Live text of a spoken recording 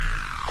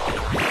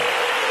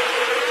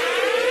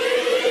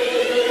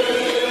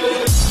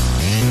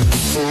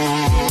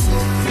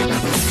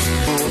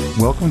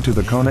Welcome to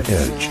the Kona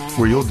Edge,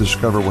 where you'll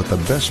discover what the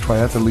best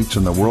triathletes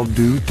in the world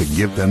do to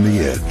give them the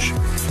edge.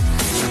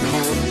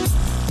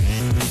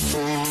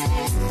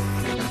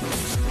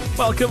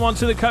 Welcome on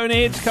to the Kona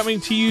Edge,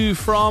 coming to you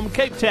from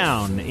Cape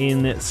Town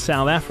in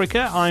South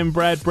Africa. I'm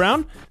Brad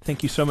Brown.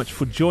 Thank you so much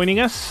for joining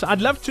us.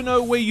 I'd love to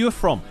know where you're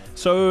from,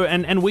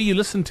 and where you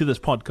listen to this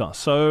podcast.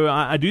 So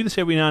I do this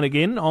every now and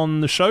again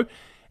on the show.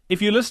 If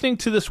you're listening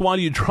to this while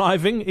you're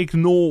driving,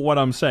 ignore what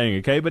I'm saying,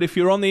 okay? But if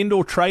you're on the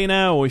indoor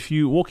trainer, or if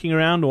you're walking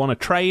around or on a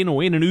train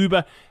or in an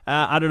Uber,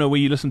 I don't know where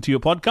you listen to your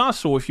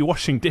podcasts, or if you're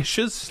washing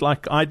dishes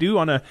like I do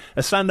on a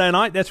Sunday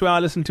night, that's where I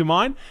listen to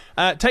mine.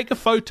 Take a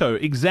photo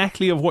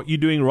exactly of what you're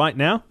doing right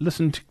now.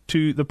 Listen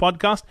to the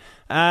podcast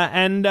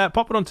and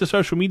pop it onto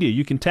social media.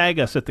 You can tag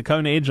us at the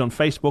Kona Edge on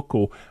Facebook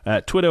or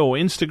Twitter or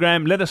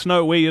Instagram. Let us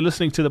know where you're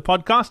listening to the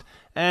podcast.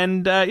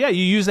 And you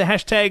use the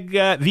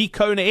hashtag the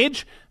Kona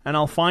Edge, and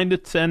I'll find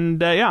it.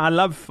 And I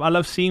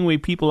love seeing where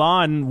people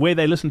are and where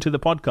they listen to the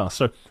podcast.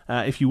 So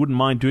if you wouldn't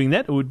mind doing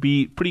that, it would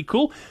be pretty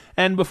cool.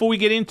 And before we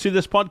get into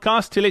this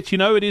podcast, to let you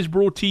know, it is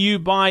brought to you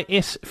by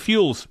S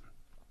Fuels.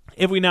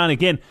 Every now and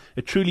again,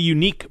 a truly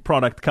unique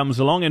product comes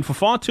along, and for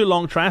far too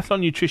long, triathlon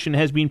nutrition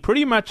has been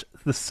pretty much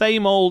the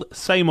same old.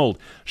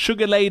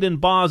 Sugar-laden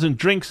bars and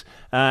drinks,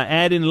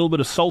 add in a little bit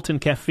of salt and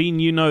caffeine.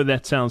 You know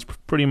that sounds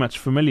pretty much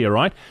familiar,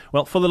 right?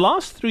 Well, for the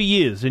last 3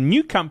 years, a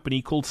new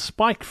company called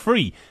Spike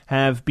Free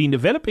have been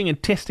developing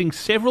and testing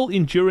several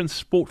endurance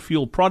sport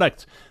fuel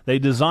products. They're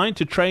designed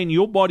to train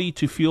your body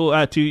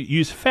to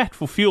use fat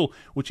for fuel,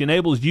 which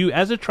enables you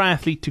as a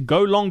triathlete to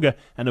go longer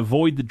and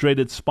avoid the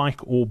dreaded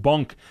spike or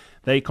bonk.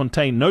 They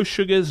contain no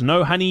sugars,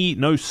 no honey,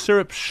 no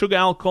syrups, sugar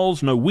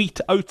alcohols, no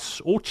wheat, oats,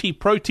 or cheap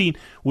protein,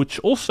 which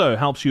also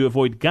helps you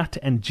avoid gut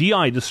and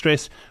GI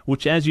distress,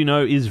 which, as you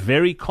know, is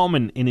very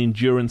common in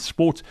endurance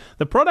sports.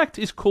 The product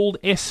is called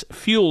S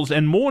Fuels,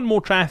 and more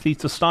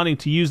triathletes are starting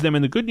to use them,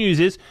 and the good news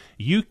is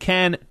you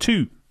can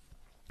too.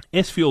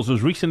 S Fuels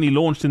was recently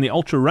launched in the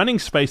ultra running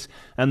space,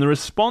 and the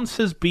response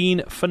has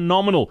been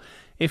phenomenal.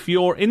 If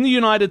you're in the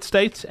United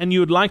States and you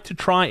would like to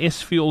try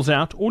S Fuels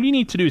out, all you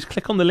need to do is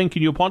click on the link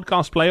in your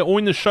podcast player or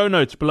in the show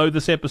notes below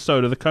this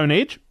episode of the Kona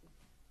Edge,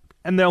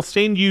 and they'll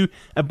send you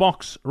a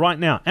box right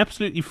now,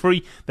 absolutely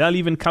free. They'll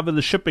even cover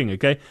the shipping,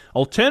 okay?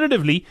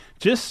 Alternatively,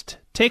 just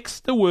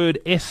text the word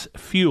S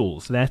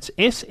Fuels, that's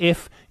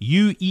SFUELS,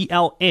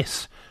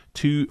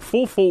 to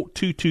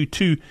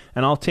 44222,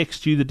 and I'll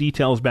text you the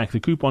details back, the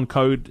coupon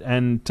code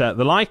and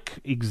the like,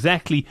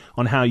 exactly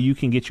on how you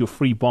can get your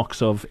free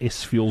box of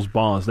S Fuels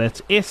bars.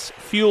 That's S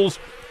Fuels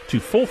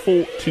to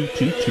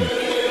 44222.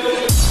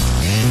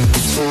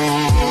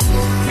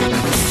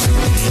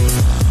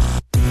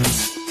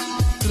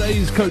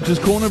 Today's Coach's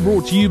Corner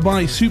brought to you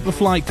by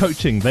Superfly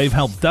Coaching. They've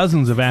helped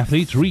dozens of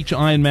athletes reach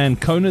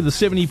Ironman Kona, the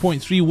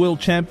 70.3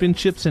 World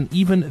Championships, and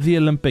even the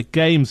Olympic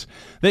Games.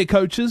 Their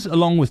coaches,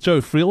 along with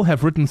Joe Friel,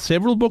 have written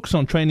several books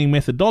on training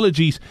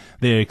methodologies.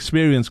 Their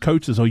experienced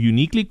coaches are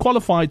uniquely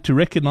qualified to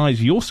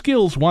recognize your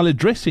skills while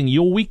addressing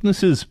your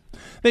weaknesses.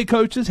 Their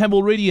coaches have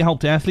already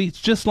helped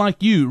athletes just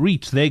like you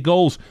reach their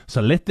goals,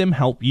 so let them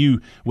help you.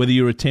 Whether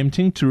you're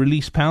attempting to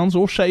release pounds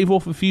or shave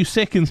off a few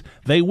seconds,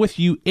 they're with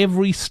you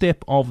every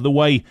step of the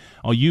way.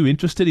 Are you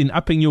interested in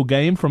upping your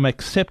game from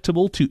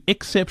acceptable to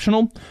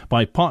exceptional?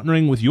 By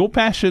partnering with your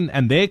passion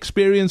and their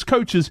experienced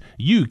coaches,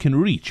 you can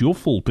reach your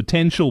full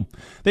potential.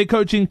 Their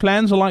coaching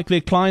plans are like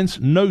their clients.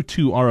 No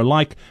two are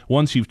alike.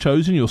 Once you've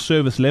chosen your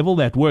service level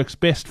that works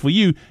best for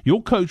you,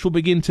 your coach will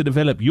begin to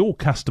develop your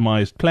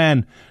customized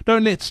plan.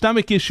 Don't let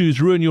stomach issues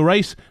ruin your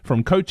race.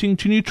 From coaching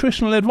to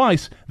nutritional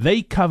advice,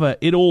 they cover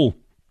it all.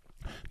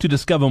 To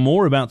discover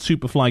more about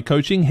Superfly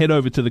Coaching, head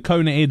over to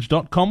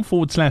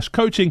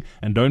thekonaedge.com/coaching.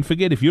 And don't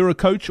forget, if you're a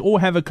coach or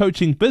have a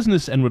coaching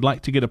business and would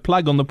like to get a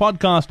plug on the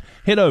podcast,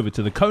 head over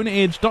to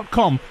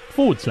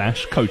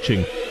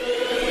thekonaedge.com/coaching.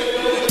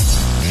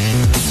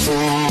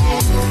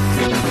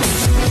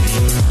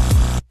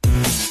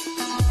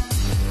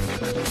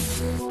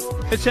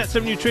 Let's chat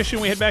some nutrition.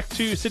 We head back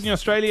to Sydney,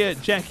 Australia.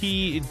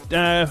 Jackie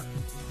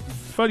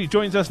Foley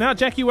joins us now.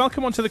 Jackie,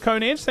 welcome onto the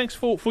Kona Edge. Thanks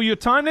for your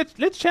time.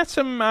 Let's chat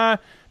some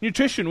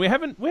nutrition. We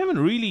haven't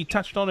really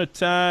touched on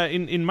it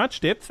in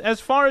much depth.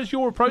 As far as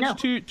your approach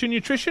to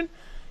nutrition,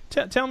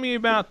 tell me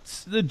about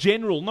the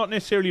general, not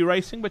necessarily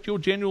racing, but your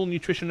general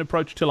nutrition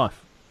approach to life.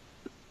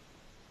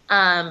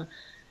 Well,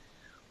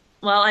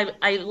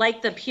 I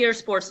like the Pure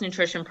Sports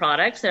Nutrition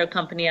products. They're a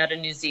company out of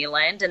New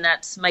Zealand, and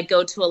that's my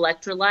go-to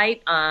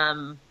electrolyte.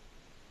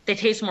 They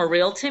taste more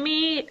real to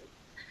me.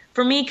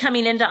 For me,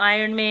 coming into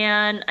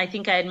Ironman, I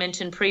think I had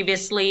mentioned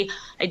previously,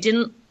 I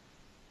didn't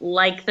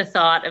like the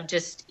thought of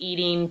just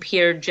eating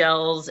pure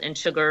gels and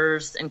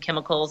sugars and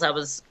chemicals. I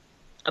was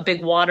a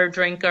big water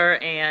drinker,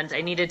 and I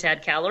needed to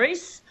add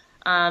calories.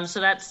 So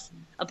that's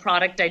a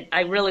product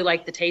I really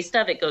like the taste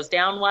of. It goes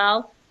down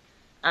well.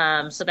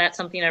 So that's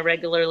something I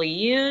regularly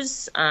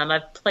use.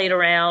 I've played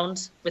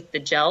around with the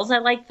gels I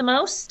like the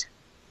most.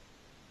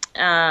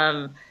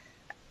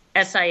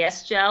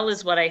 SIS gel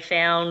is what I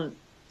found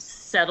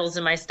settles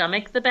in my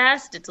stomach the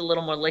best. It's a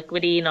little more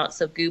liquidy, not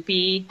so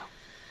goopy.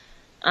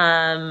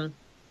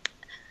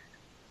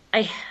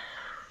 I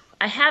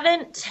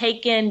haven't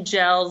taken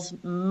gels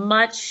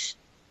much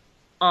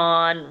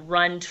on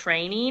run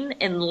training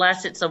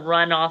unless it's a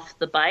run off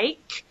the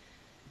bike.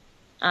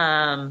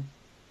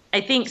 I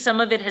think some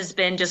of it has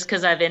been just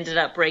because I've ended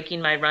up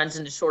breaking my runs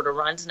into shorter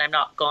runs and I've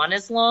not gone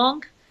as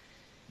long.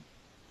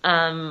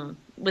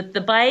 With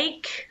the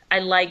bike, I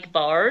like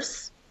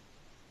bars.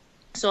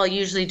 So I'll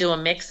usually do a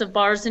mix of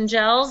bars and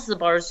gels. The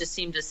bars just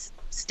seem to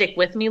stick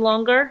with me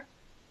longer.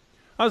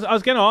 I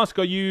was going to ask,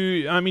 do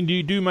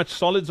you do much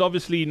solids?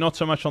 Obviously not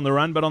so much on the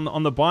run, but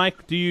on the bike,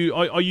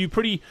 are you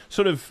pretty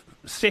sort of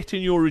set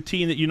in your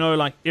routine that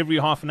like every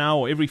half an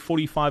hour or every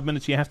 45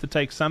 minutes you have to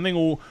take something,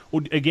 or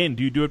again,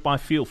 do you do it by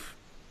feel? For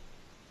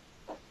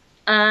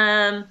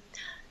an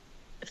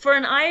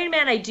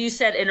Ironman, I do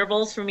set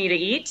intervals for me to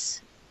eat.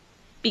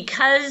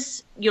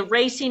 Because you're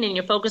racing and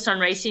you're focused on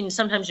racing,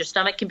 sometimes your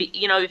stomach can be,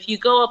 if you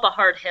go up a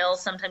hard hill,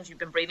 sometimes you've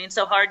been breathing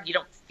so hard, you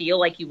don't feel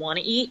like you want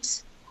to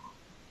eat,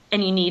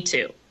 and you need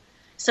to.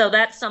 So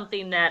that's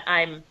something that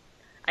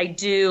I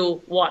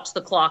do watch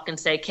the clock and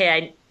say,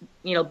 okay,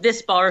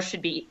 this bar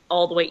should be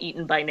all the way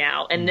eaten by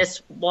now, and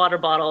this water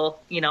bottle,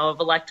 of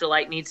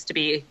electrolyte needs to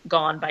be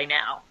gone by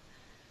now.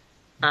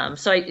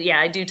 So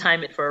I do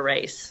time it for a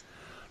race.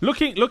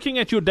 Looking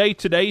at your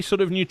day-to-day sort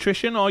of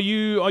nutrition, are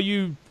you?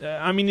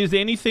 Is there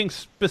anything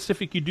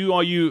specific you do?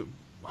 Are you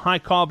high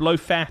carb, low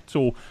fat,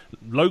 or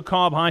low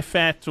carb, high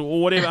fat,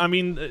 or whatever? Are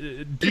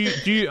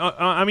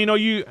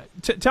you?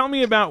 Tell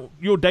me about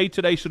your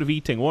day-to-day sort of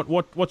eating.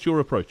 What's your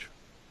approach?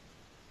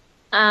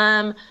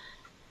 So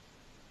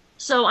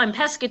I'm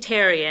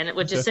pescatarian,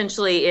 which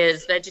essentially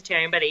is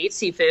vegetarian, but I eat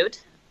seafood.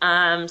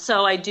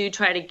 So I do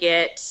try to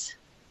get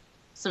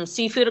some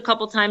seafood a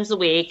couple times a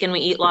week, and we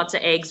eat lots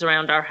of eggs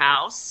around our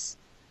house.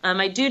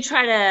 I do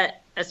try to,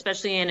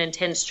 especially in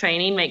intense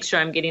training, make sure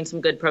I'm getting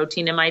some good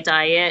protein in my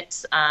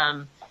diet.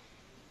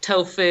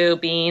 Tofu,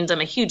 beans.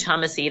 I'm a huge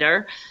hummus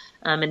eater,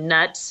 and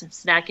nuts,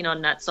 snacking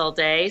on nuts all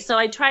day. So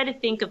I try to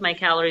think of my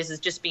calories as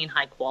just being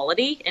high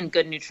quality and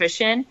good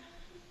nutrition.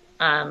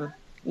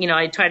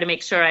 I try to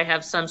make sure I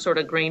have some sort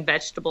of green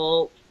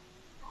vegetable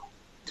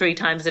 3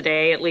 times a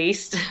day at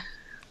least.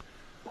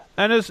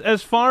 And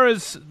as far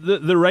as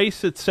the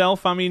race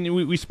itself,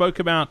 we spoke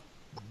about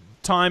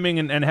timing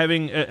and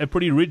having a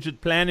pretty rigid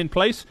plan in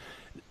place.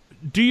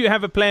 Do you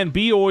have a plan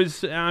B, or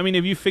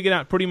have you figured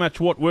out pretty much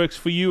what works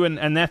for you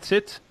and that's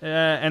it?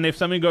 And if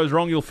something goes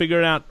wrong, you'll figure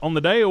it out on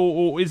the day,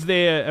 or is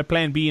there a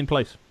plan B in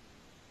place?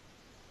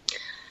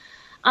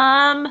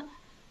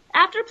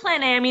 After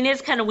plan A,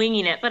 it's kind of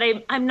winging it, but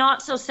I'm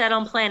not so set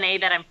on plan A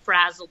that I'm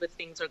frazzled if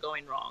things are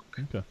going wrong.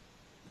 Okay.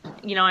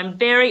 I'm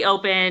very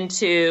open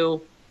to,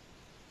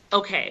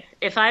 okay,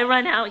 if I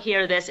run out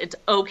here, it's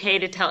okay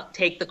to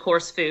take the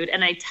course food.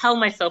 And I tell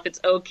myself it's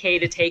okay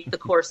to take the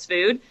course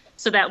food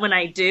so that when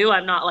I do,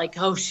 I'm not like,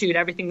 oh, shoot,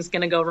 everything's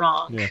going to go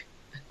wrong. Yeah.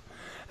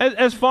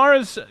 As far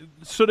as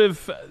sort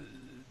of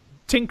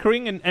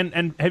tinkering,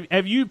 and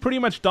have you pretty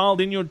much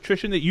dialed in your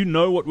nutrition that you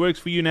know what works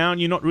for you now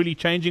and you're not really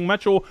changing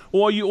much? Or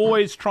are you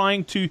always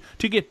trying to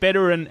get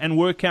better and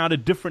work out a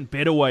different,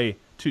 better way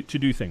to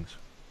do things?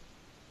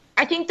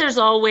 I think there's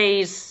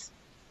always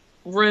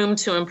room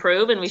to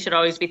improve, and we should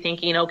always be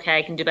thinking, okay,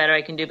 I can do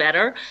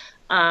better.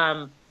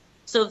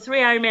 So the 3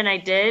 Ironman I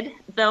did,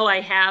 though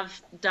I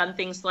have done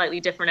things slightly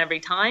different every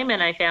time,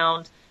 and I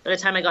found by the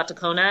time I got to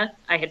Kona,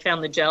 I had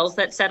found the gels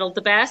that settled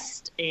the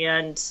best,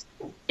 and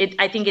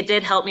I think it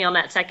did help me on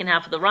that second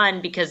half of the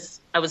run because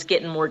I was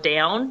getting more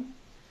down.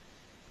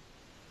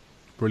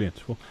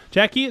 Brilliant. Well,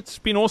 Jackie, it's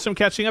been awesome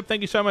catching up.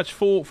 Thank you so much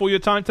for your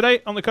time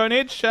today on the Cone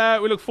Edge.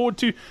 We look forward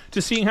to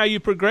seeing how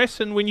you progress,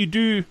 and when you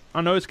do,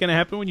 I know it's going to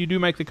happen, when you do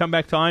make the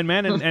comeback to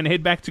Ironman and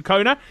head back to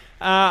Kona,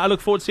 I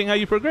look forward to seeing how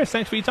you progress.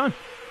 Thanks for your time.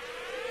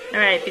 All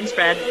right. Thanks,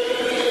 Brad.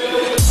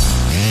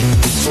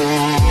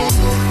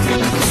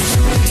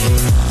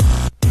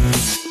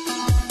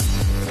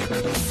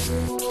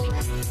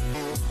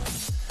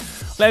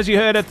 As you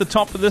heard at the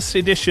top of this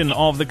edition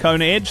of the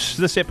Kona Edge,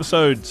 this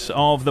episode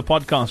of the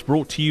podcast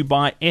brought to you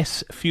by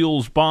S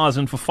Fuels Bars.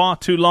 And for far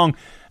too long,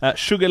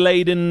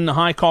 sugar-laden,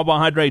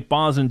 high-carbohydrate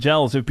bars and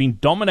gels have been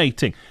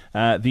dominating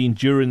the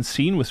endurance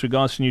scene with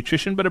regards to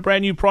nutrition. But a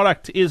brand new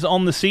product is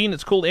on the scene.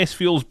 It's called S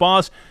Fuels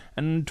Bars,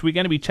 and we're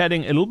going to be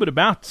chatting a little bit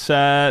about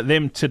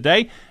them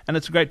today. And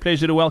it's a great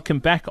pleasure to welcome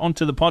back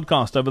onto the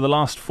podcast. Over the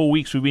last 4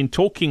 weeks, we've been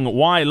talking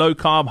why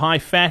low-carb,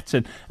 high-fat,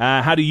 and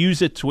how to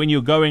use it when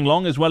you're going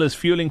long, as well as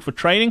fueling for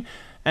training.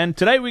 And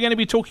today we're going to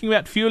be talking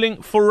about fueling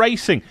for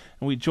racing.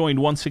 And we're joined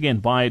once again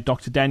by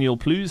Dr. Daniel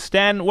Plews.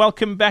 Dan,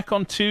 welcome back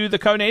onto the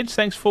Cone Edge.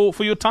 Thanks for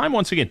your time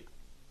once again.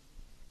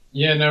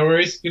 Yeah, no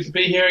worries. Good to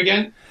be here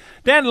again.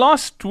 Dan,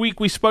 last week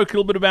we spoke a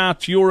little bit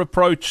about your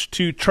approach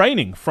to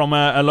training from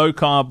a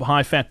low-carb,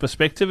 high-fat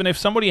perspective. And if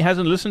somebody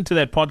hasn't listened to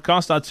that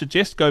podcast, I'd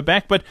suggest go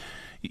back. But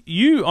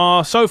you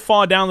are so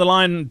far down the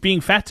line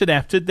being fat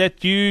adapted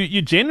that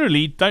you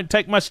generally don't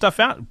take much stuff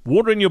out.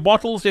 Water in your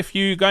bottles if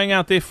you're going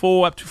out there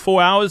for up to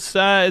 4 hours.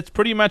 It's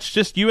pretty much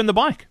just you and the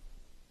bike.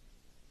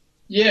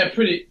 Yeah,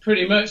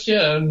 pretty much,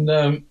 yeah. And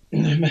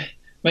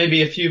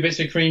maybe a few bits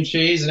of cream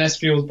cheese and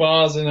S-Fuels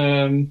bars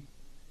and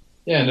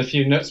and a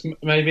few nuts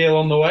maybe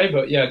along the way.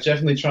 But yeah,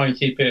 definitely try and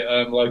keep it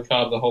low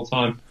carb the whole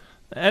time.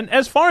 And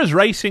as far as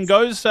racing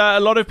goes,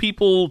 a lot of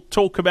people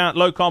talk about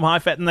low carb, high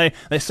fat, and they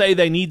say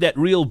they need that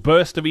real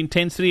burst of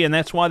intensity, and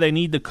that's why they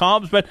need the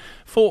carbs. But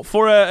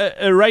for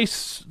a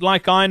race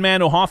like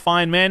Ironman or half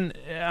Ironman,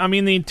 I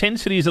mean, the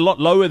intensity is a lot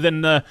lower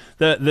than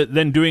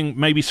than doing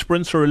maybe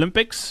sprints or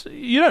Olympics.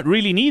 You don't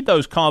really need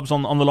those carbs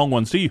on the long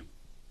ones, do you?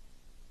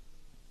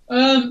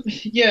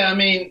 Yeah, I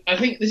mean, I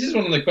think this is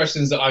one of the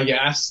questions that I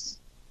get asked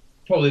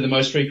probably the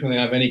most frequently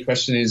I have any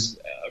question is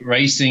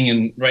racing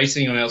on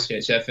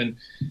LCHF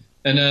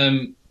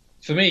and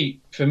for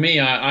me,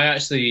 I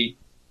actually.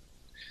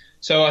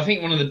 So I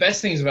think one of the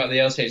best things about the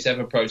LCHF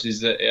approach is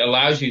that it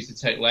allows you to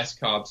take less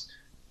carbs.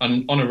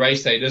 On a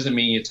race day, it doesn't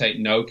mean you take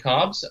no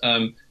carbs.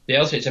 The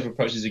LCHF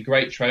approach is a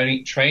great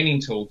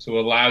training tool to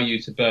allow you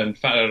to burn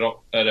fat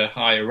at a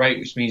higher rate,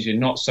 which means you're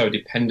not so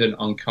dependent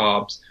on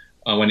carbs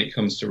when it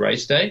comes to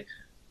race day.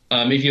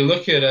 If you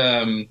look at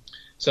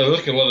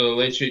look at a lot of the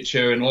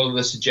literature and a lot of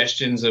the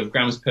suggestions of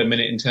grams per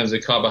minute in terms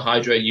of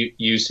carbohydrate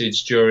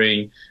usage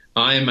during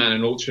Ironman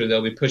and Ultra,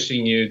 they'll be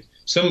pushing you.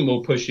 Some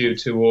will push you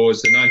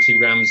towards the 90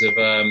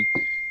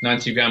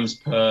 grams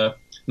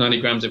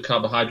of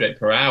carbohydrate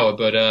per hour,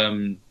 but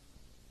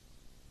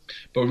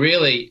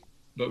really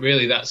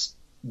that's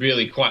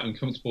really quite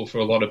uncomfortable for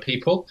a lot of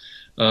people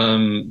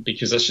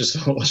because that's just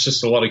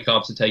a lot of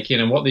carbs to take in.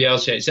 And what the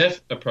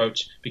LCHF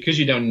approach, because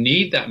you don't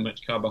need that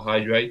much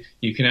carbohydrate,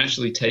 you can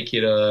actually take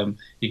it a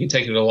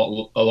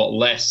lot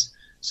less.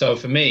 So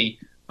for me,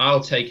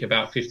 I'll take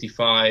about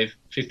 55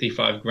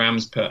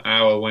 grams per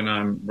hour when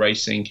I'm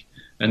racing,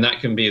 and that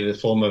can be the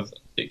form of,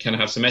 it can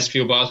have some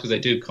S-Fuel bars because they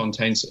do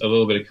contain a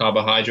little bit of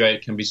carbohydrate.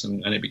 It can be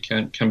some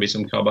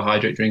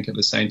carbohydrate drink at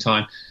the same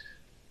time.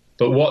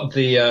 But what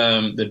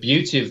the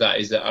beauty of that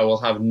is that I will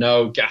have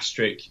no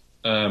gastric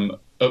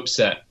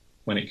upset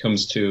when it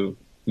comes to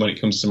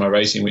my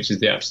racing, which is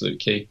the absolute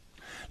key.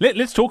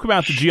 Let's talk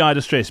about the GI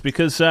distress,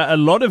 because a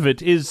lot of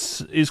it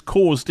is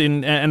caused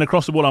and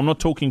across the board. I'm not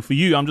talking for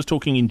you, I'm just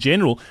talking in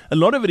general. A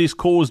lot of it is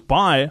caused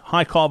by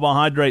high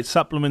carbohydrate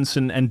supplements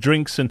and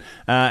drinks and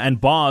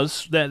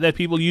bars that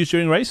people use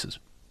during races.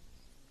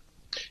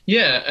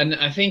 Yeah, and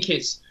I think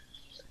it's,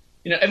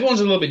 everyone's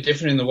a little bit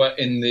different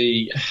in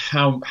the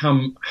how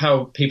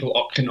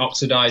people can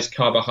oxidize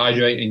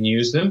carbohydrate and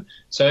use them.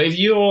 So if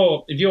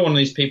you're one of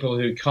these people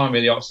who can't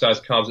really oxidize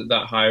carbs at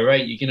that high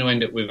rate, you're going to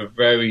end up with a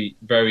very,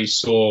 very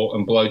sore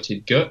and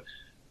bloated gut.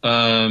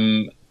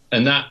 And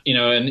that,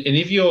 and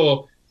if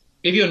you're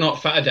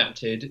not fat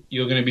adapted,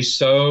 you're going to be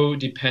so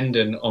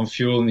dependent on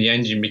fuel in the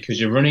engine because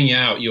your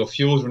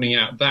fuel's running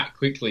out that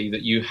quickly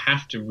that you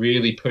have to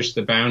really push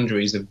the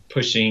boundaries of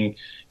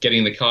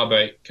getting the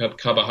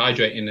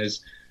carbohydrate in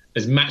as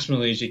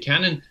maximally as you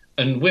can.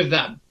 And with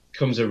that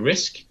comes a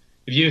risk.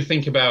 If you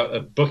think about a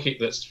bucket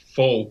that's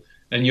full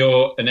and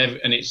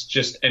it's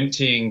just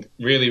emptying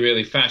really,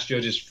 really fast, you're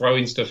just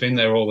throwing stuff in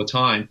there all the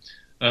time.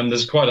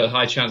 There's quite a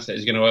high chance that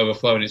it's going to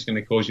overflow and it's going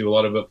to cause you a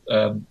lot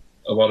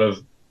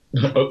of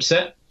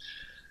upset.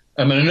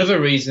 And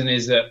another reason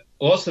is that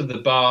lots of the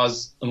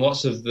bars and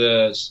lots of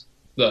the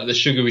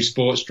sugary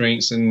sports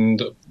drinks,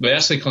 and they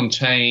actually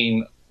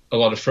contain a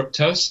lot of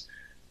fructose.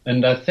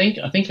 And I think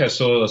I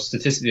saw a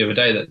statistic the other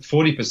day that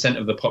 40%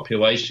 of the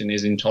population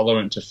is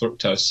intolerant to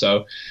fructose.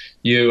 So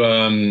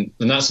and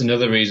that's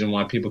another reason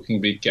why people can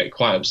get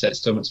quite upset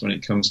stomachs when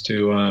it comes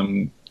to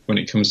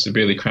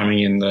really cramming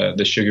in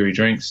the sugary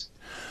drinks.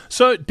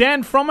 So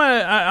Dan,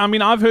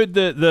 I've heard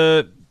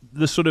the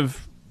sort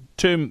of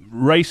term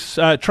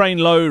train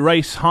low,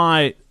 race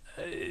high.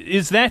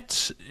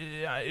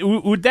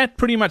 Would that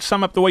pretty much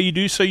sum up the way you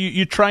do? So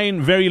you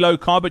train very low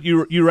carb, but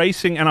you're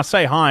racing, and I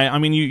say high, I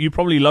mean you're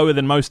probably lower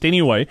than most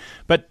anyway,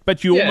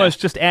 but you're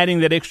almost just adding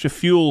that extra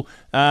fuel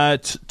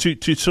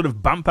to sort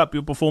of bump up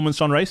your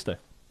performance on race day.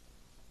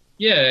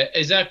 Yeah,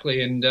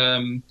 exactly. And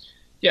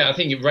I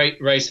think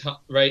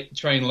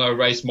train low,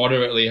 race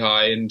moderately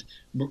high, and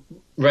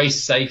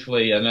race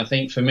safely. And I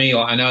think for me,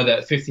 I know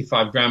that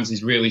 55 grams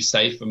is really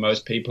safe for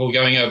most people.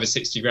 Going over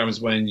 60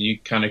 grams when you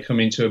kind of come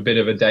into a bit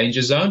of a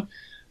danger zone.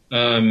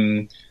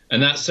 And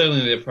that's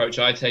certainly the approach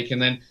I take.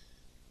 And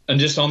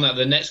just on that,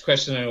 the next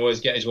question I always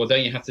get is, well,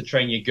 don't you have to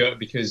train your gut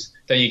because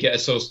then you get a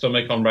sore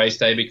stomach on race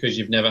day because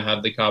you've never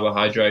had the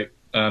carbohydrate?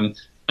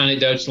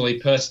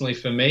 Anecdotally, personally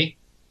for me,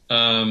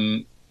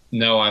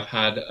 no,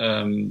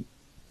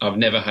 I've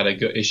never had a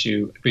gut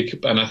issue.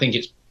 And I think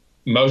it's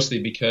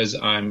mostly because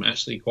I'm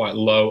actually quite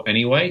low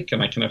anyway.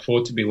 I can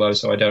afford to be low,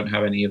 so I don't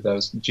have any of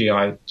those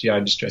GI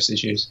distress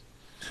issues.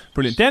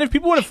 Brilliant. Dan, if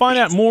people want to find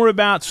out more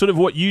about sort of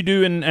what you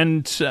do, and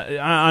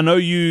I know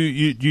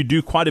you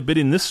do quite a bit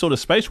in this sort of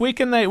space, where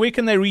can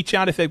they reach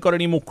out if they've got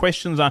any more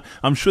questions?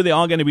 I'm sure there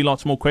are going to be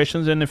lots more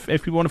questions, and if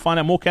people want to find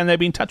out more, can they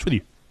be in touch with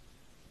you?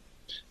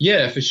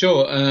 Yeah, for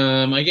sure.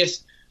 I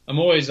guess I'm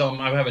always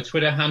on. I have a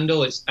Twitter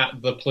handle. It's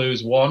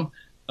 @theplues1.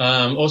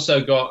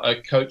 Also got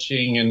a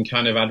coaching and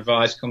kind of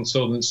advice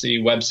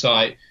consultancy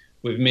website,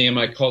 with me and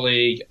my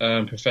colleague,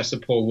 Professor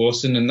Paul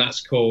Lawson, and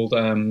that's called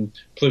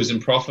Plus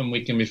and Prof, and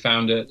we can be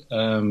found at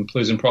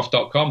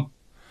plusandprof.com.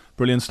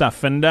 Brilliant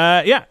stuff. And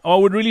I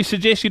would really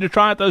suggest you to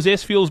try out those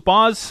S-Fuels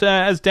bars.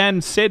 As Dan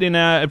said in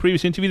a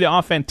previous interview, they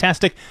are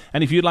fantastic.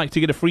 And if you'd like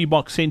to get a free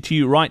box sent to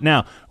you right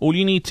now, all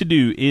you need to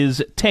do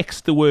is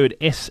text the word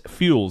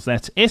S-Fuels.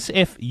 That's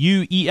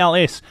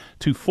S-F-U-E-L-S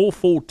to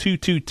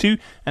 44222.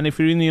 And if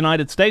you're in the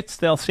United States,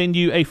 they'll send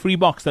you a free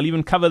box. They'll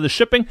even cover the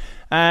shipping.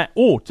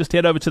 Or just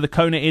head over to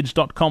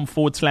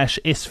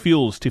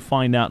thekonaedge.com/S-Fuels to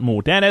find out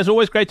more. Dan, as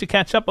always, great to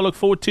catch up. I look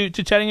forward to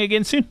chatting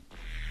again soon.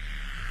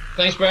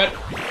 Thanks, Brad.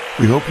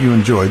 We hope you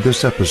enjoyed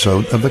this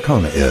episode of The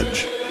Kona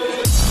Edge.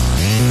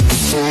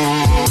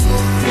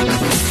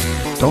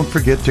 Don't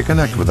forget to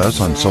connect with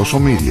us on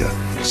social media.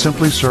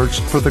 Simply search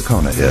for The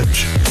Kona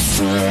Edge.